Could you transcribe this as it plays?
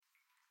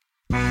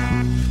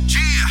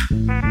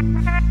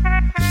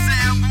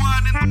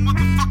the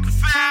motherfucking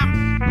fam.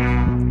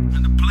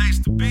 And the place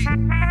to be.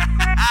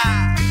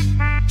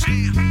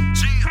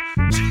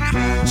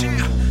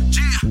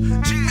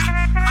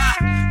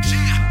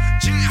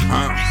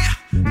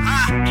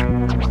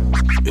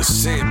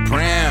 It's it,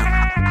 Pram.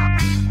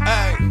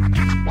 Hey.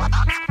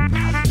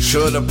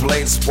 Should've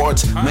played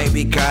sports,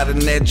 maybe got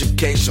an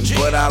education,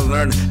 but I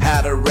learned how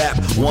to rap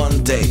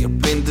one day up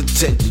in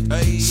detention.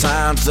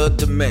 Signs of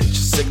dementia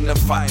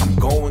signify I'm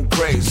going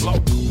crazy.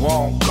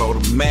 Won't go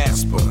to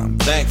mass, but I'm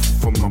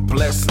thankful for my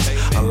blessings.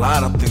 A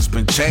lot of things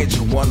been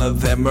changing, one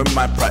of them are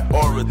my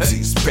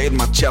priorities. Paid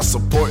my child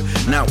support,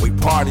 now we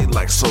party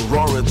like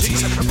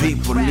sororities.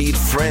 People need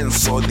friends,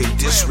 so they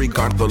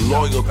disregard the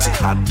loyalty.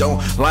 I don't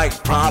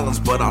like problems,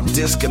 but I'll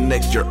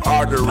disconnect your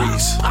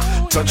arteries.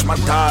 Touch my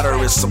daughter,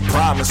 it's a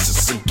promise,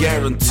 it's a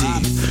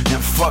guarantee.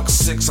 And fuck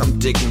 6, I'm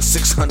digging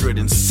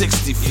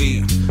 660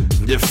 feet.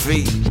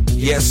 Defeat,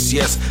 yes,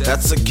 yes,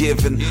 that's a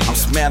given. I'm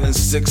smelling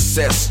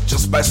success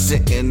just by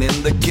sitting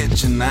in the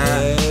kitchen.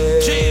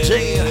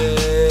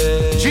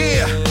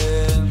 Yeah,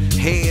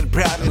 head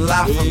proud and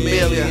La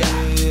Familia.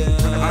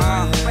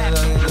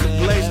 The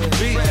place to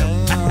be.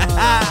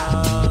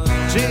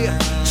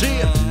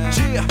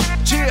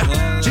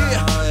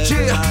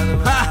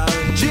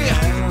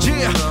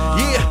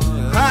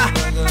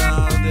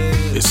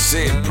 It's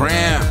it,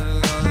 Pram.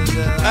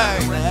 Hey.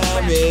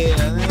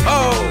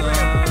 Oh,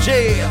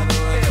 yeah.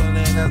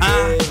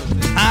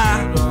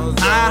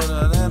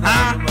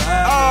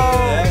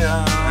 Oh,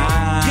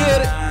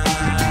 get it.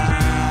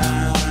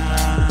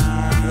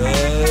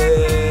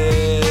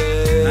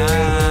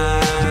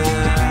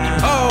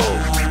 Oh,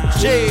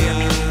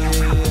 yeah.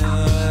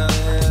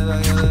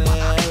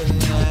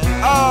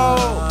 Oh,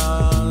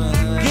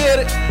 get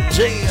it.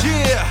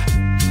 Yeah.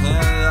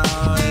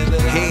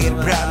 Head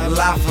proud and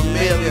La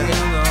Familia.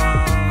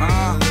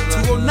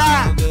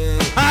 209.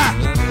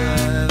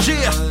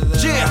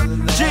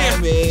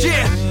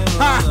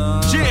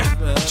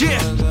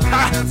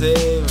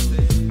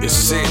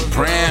 It's it,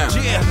 Pram.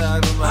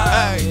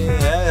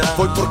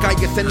 Voy por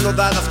calles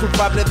enlodadas,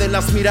 culpable de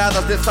las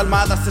miradas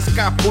desalmadas,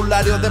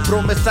 escapulario de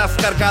promesas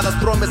cargadas,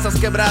 promesas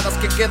quebradas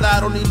que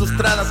quedaron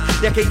ilustradas,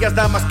 y aquellas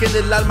damas que en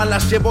el alma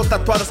las llevo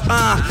tatuadas.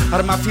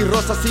 Armas y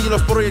rosas y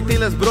los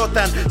proyectiles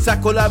brotan.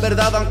 Saco la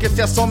verdad aunque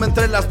se asome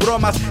entre las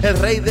bromas. El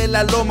rey de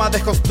la loma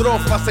dejó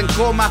estrofas en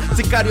coma.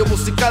 Sicario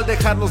musical,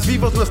 dejarlos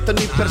vivos no está en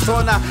mi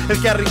persona.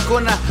 El que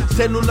arrincona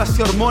células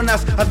y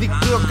hormonas.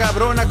 Adicto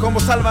cabrona como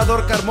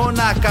Salvador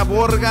Carmona.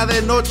 Caborga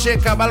de noche,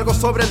 cabalgo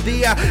sobre el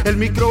día. El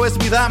micro es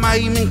mi dama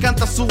y me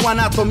encanta su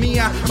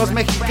anatomía. Más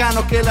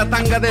mexicano que la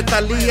tanga de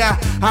Thalía.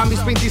 A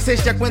mis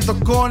 26 ya cuento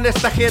con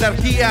esta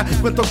jerarquía.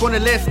 Cuento con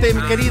el este,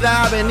 mi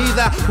querida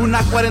avenida. Una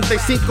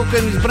 45 que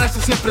en mis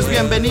brazos siempre es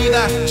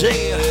bienvenida.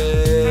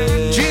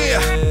 Yeah,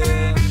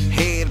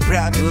 head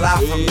proud and La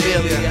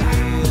Familia.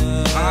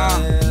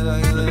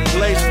 The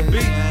place to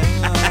be.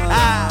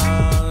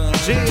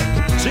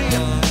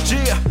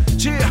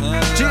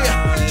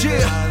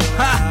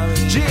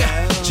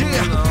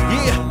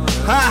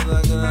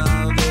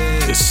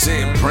 It's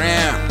it,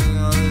 Pram.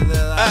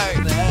 Hey.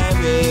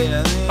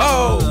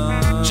 Oh,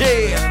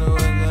 yeah.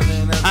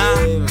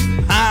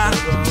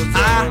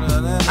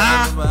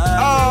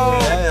 Oh,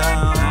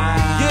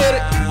 get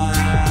it.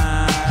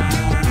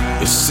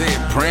 It's it,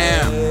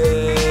 Pram.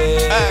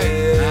 Hey.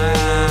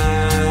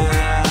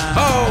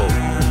 Oh,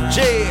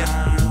 yeah.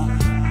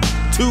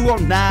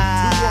 209.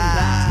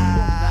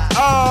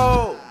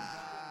 Oh.